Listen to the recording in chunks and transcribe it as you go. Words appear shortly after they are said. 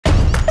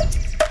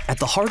At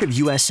the heart of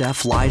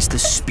USF lies the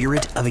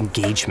spirit of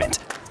engagement,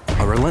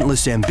 a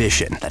relentless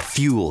ambition that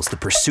fuels the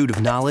pursuit of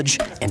knowledge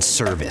and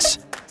service.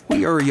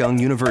 We are a young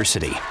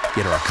university,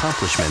 yet our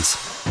accomplishments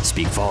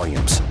speak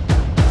volumes.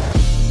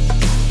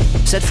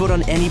 Set foot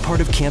on any part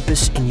of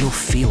campus and you'll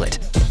feel it.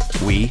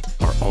 We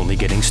are only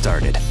getting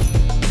started.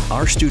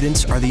 Our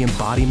students are the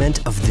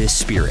embodiment of this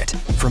spirit,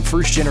 from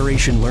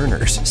first-generation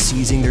learners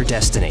seizing their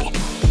destiny,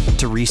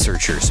 to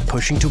researchers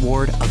pushing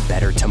toward a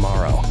better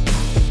tomorrow,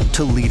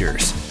 to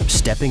leaders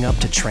stepping up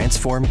to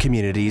transform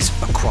communities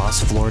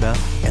across Florida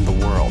and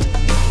the world.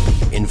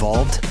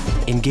 Involved,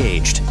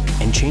 engaged,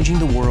 and changing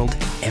the world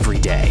every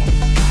day.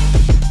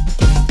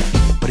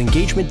 But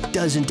engagement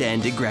doesn't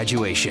end at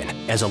graduation.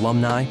 As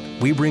alumni,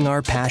 we bring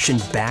our passion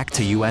back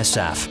to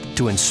USF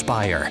to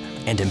inspire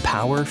and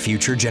empower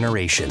future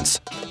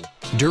generations.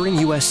 During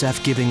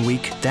USF Giving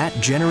Week, that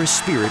generous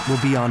spirit will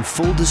be on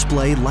full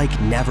display like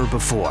never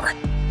before,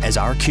 as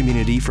our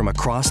community from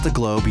across the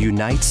globe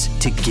unites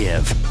to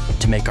give,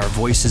 to make our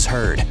voices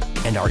heard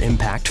and our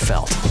impact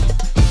felt.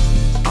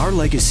 Our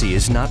legacy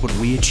is not what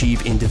we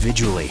achieve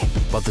individually,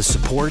 but the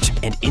support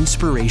and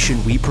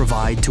inspiration we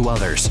provide to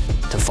others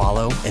to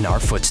follow in our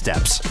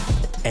footsteps.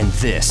 And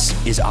this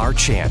is our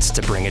chance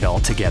to bring it all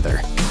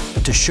together,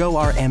 to show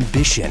our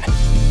ambition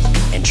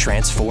and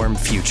transform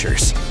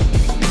futures.